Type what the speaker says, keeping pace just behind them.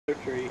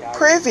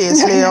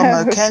Previously on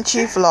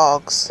Mokenchi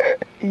Vlogs.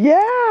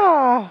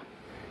 Yeah.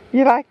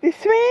 You like the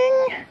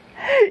swing?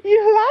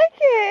 You like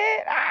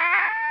it?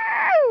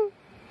 Ow!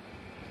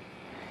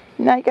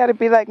 Now you gotta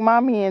be like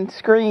mommy and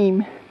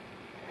scream.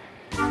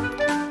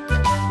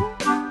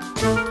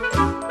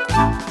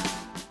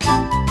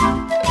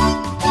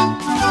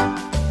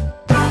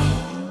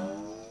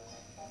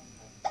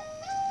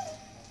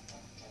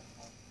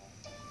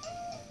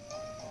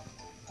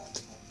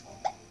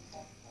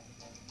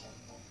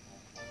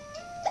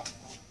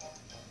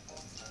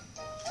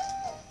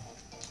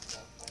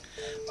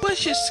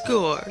 What's your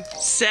score?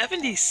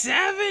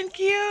 77,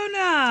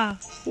 Kiona?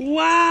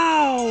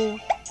 Wow!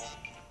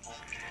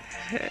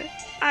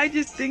 I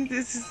just think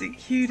this is the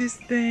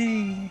cutest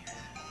thing.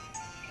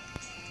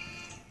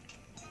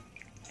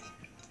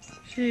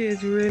 She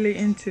is really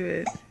into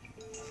it.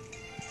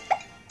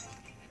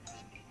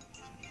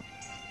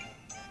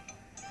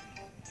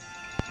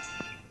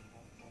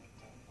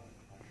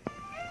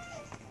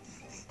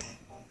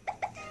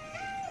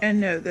 And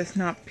no, that's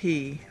not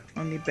pee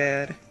on the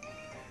bed.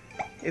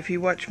 If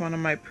you watch one of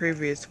my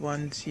previous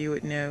ones, you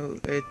would know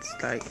it's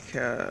like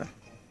a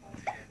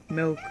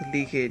milk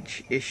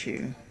leakage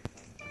issue.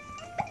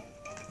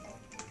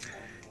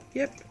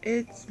 Yep,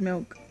 it's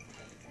milk.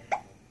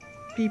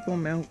 People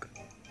milk.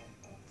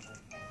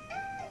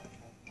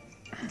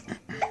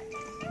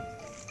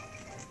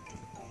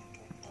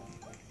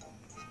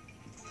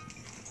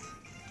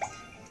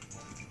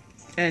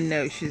 And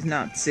no, she's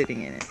not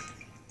sitting in it.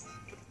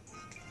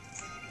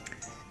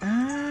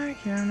 Ah,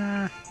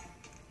 Kiana.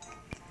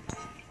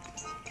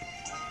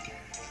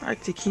 I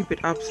like to keep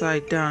it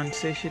upside down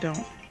so she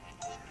don't.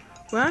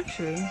 Well,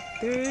 actually,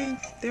 there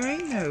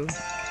ain't no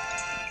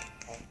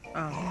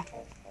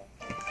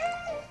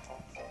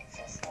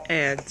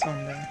ads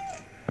on there.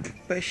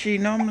 But she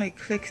normally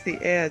clicks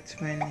the ads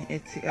when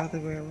it's the other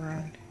way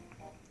around.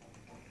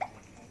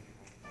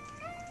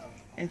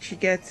 And she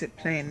gets it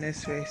playing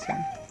this way, so.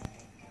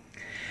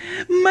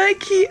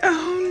 Mikey,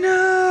 oh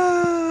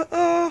no!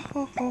 Oh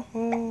ho ho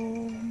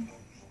ho.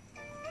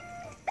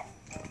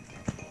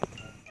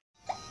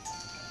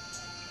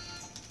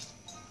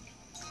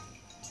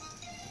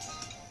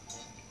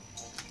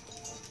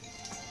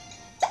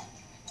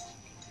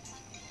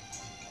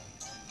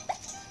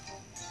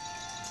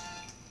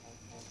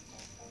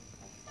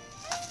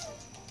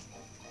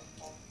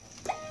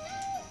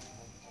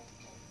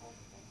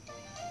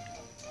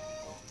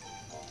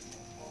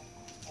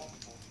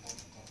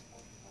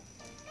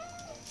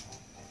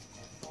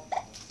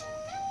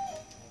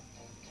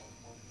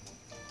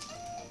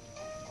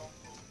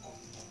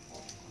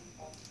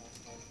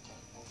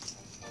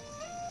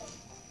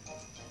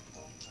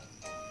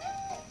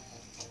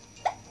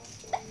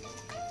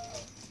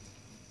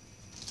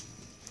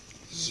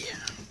 Yeah,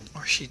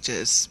 or she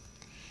just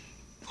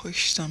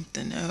pushed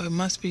something. Oh, it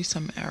must be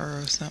some error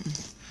or something.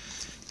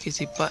 Because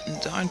the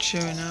buttons aren't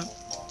showing up.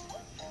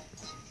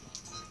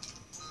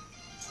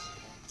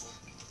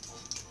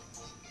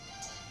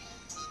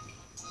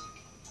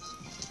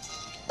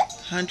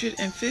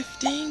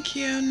 $115,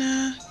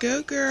 Kiona.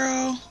 Go,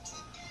 girl.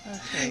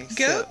 Okay,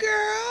 go,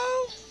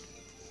 girl.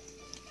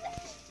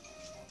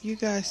 You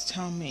guys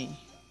tell me.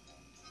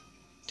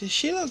 Does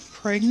she look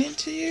pregnant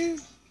to you?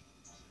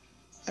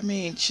 I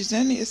mean, she's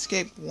only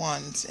escaped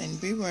once,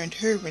 and we weren't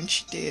here when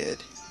she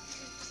did.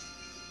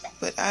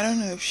 But I don't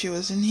know if she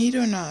was in heat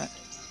or not.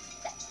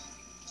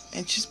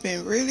 And she's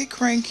been really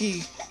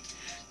cranky,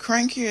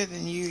 crankier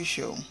than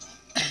usual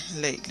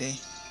lately.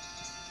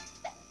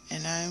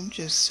 And I'm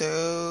just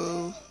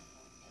so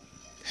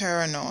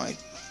paranoid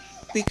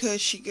because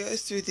she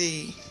goes through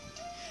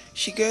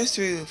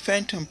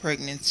phantom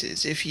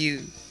pregnancies. If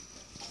you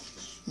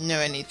know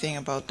anything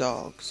about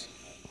dogs,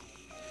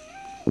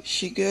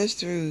 she goes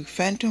through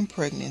phantom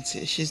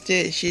pregnancies. She's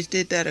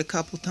did that a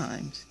couple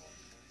times.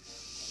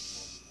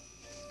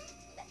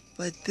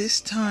 But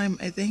this time,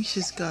 I think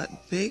she's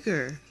got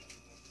bigger.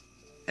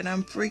 And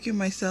I'm freaking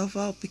myself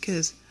out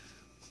because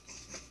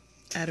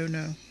I don't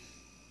know.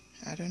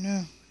 I don't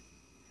know.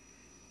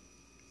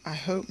 I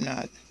hope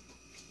not.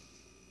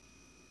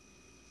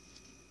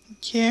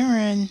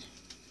 Karen.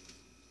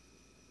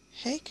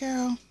 Hey,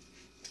 girl.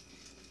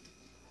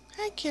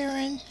 Hi,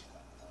 Karen.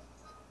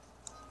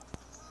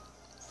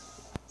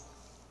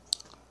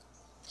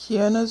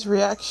 Kiona's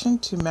reaction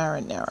to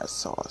marinara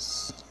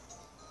sauce.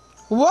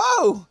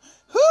 Whoa!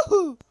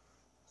 Hoo-hoo!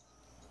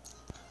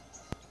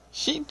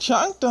 She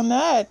chunked on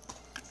that.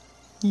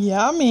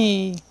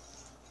 Yummy.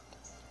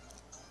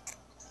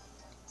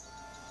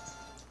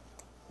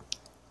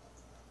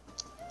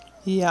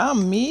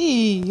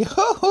 Yummy.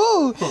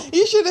 Hoo-hoo!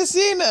 You should have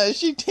seen her.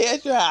 She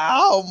tears her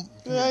out.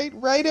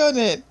 Right on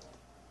it.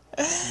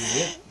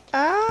 Yeah.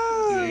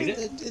 Oh,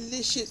 the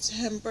delicious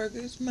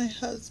hamburgers my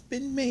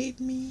husband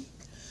made me.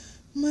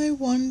 My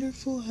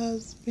wonderful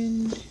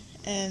husband.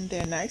 And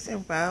they're nice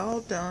and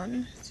well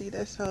done. See,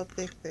 that's how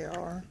thick they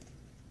are.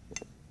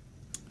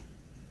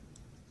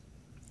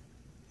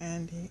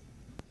 And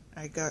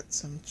I got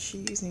some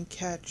cheese and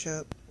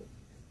ketchup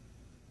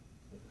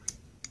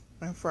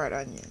and fried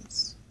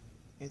onions.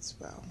 as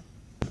well.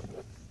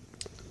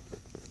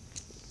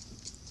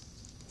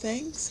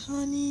 Thanks,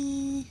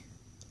 honey.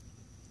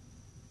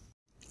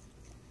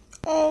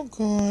 All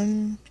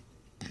gone.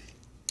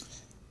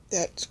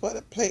 That's what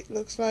a plate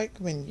looks like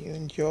when you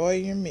enjoy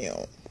your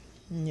meal.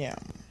 Yum.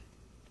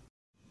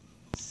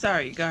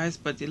 Sorry guys,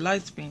 but the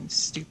light's being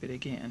stupid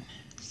again.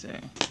 So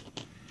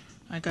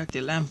I got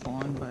the lamp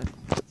on, but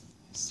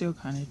it's still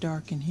kind of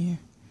dark in here.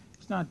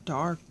 It's not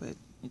dark, but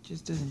it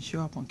just doesn't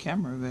show up on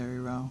camera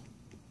very well.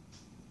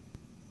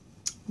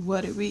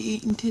 What are we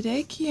eating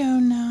today,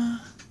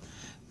 Kiona?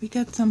 We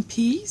got some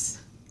peas?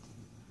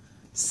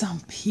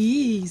 Some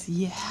peas,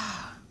 yeah.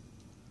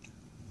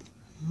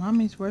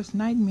 Mommy's worst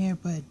nightmare,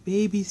 but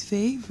baby's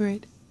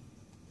favorite.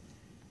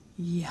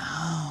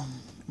 Yum.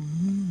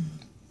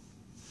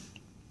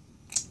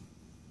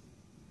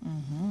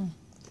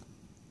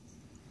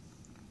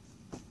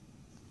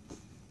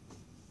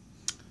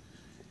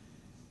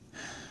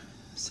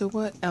 So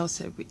what else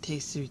have we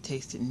tasted? We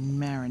tasted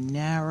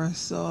marinara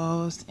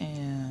sauce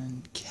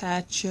and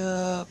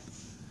ketchup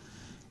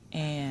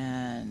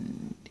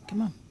and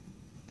come on.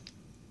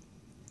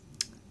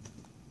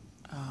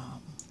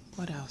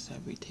 What else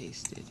have we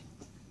tasted?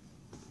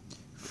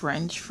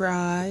 French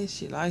fries.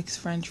 She likes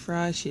French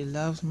fries. She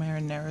loves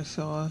marinara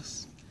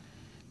sauce.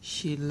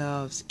 She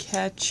loves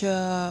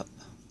ketchup.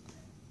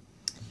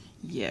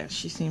 Yeah,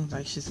 she seems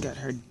like she's got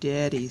her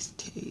daddy's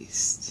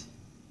taste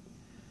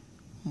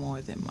more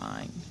than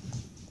mine.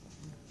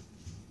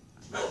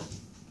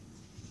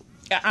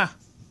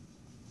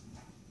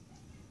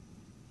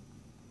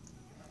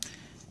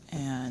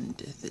 And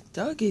the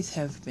doggies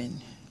have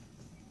been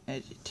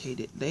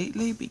agitated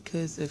lately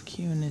because of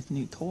Kiona's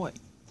new toy.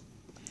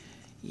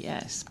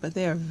 Yes, but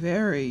they are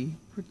very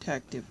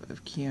protective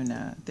of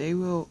Kiona. They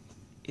will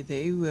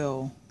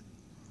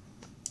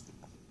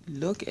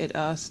look at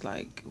us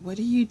like, what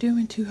are you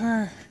doing to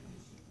her?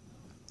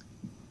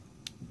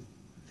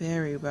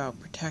 Very well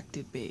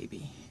protected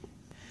baby.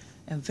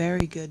 And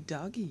very good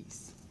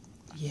doggies.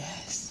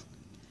 Yes.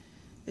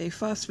 They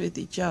fuss with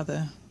each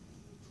other,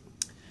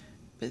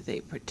 but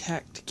they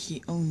protect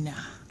Kiona,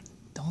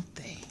 don't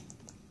they?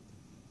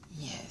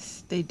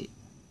 Yes, they do.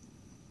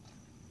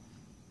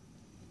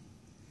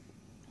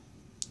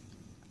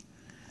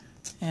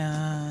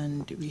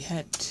 And we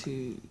had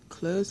to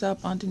close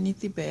up underneath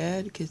the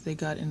bed because they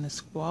got in a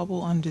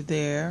squabble under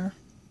there.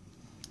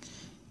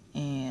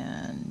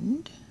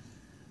 And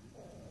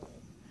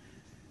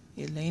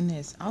Elena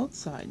is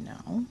outside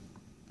now.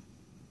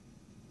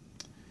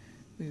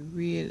 We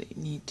really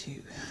need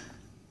to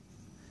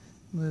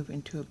move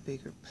into a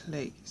bigger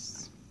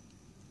place.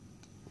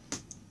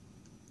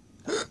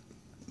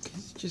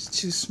 It's just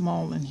too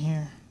small in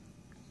here.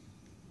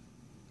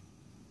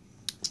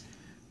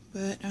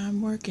 But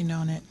I'm working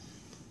on it.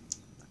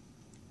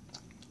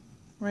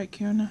 Right,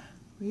 Kiona?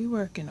 We're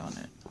working on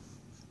it.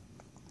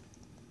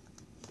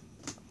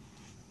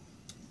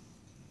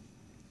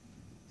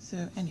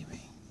 So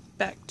anyway,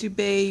 back to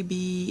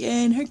baby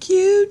and her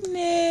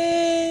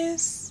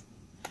cuteness.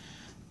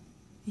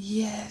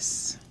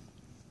 Yes.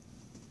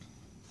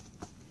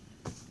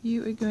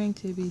 You are going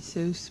to be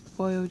so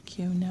spoiled,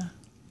 Kiona.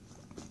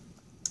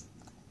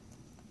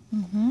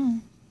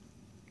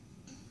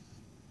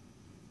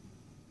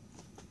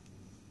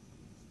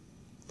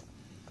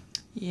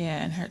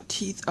 Yeah, and her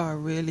teeth are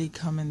really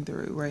coming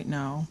through right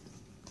now.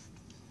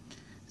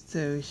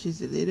 So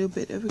she's a little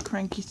bit of a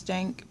cranky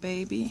stank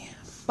baby,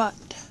 but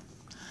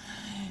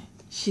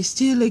she's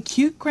still a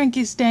cute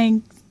cranky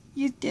stank.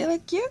 You're still a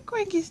cute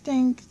cranky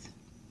stank.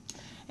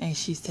 And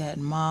she said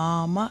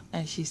mama,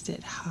 and she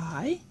said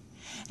hi,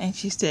 and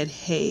she said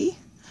hey,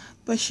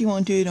 but she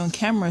won't do it on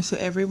camera, so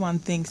everyone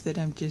thinks that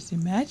I'm just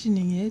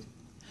imagining it,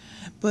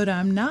 but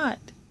I'm not.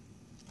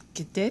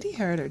 'Cause Daddy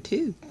heard her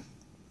too.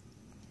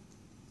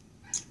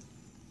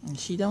 And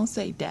she don't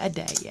say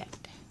dada yet.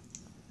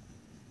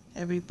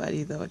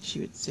 Everybody thought she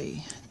would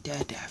say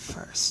dada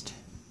first,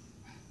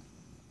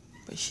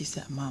 but she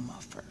said mama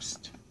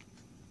first.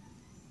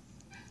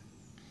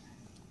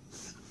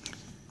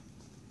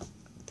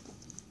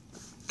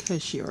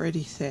 Because she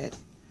already said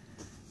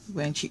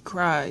when she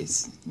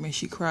cries,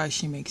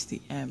 she makes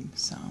the M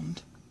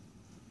sound.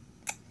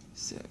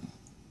 So,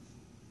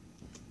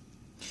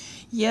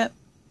 yep.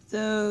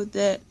 So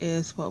that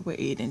is what we're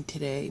eating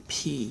today.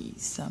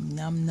 Peas. Some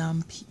num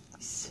num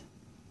peas.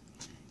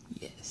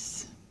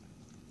 Yes.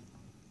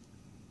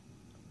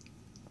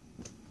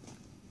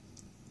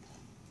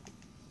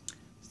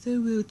 So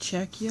we'll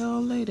check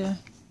y'all later.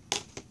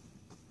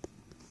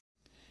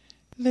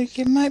 Look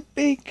at my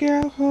big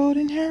girl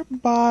holding her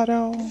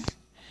bottle.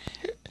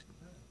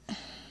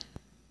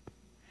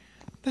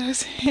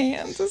 Those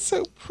hands are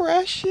so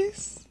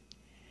precious.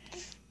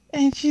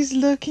 And she's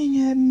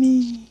looking at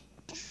me.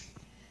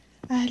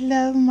 I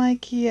love my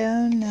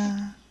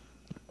Kiona.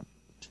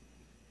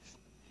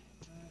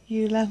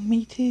 You love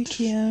me too,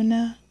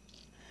 Kiona.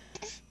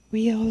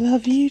 We all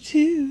love you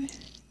too.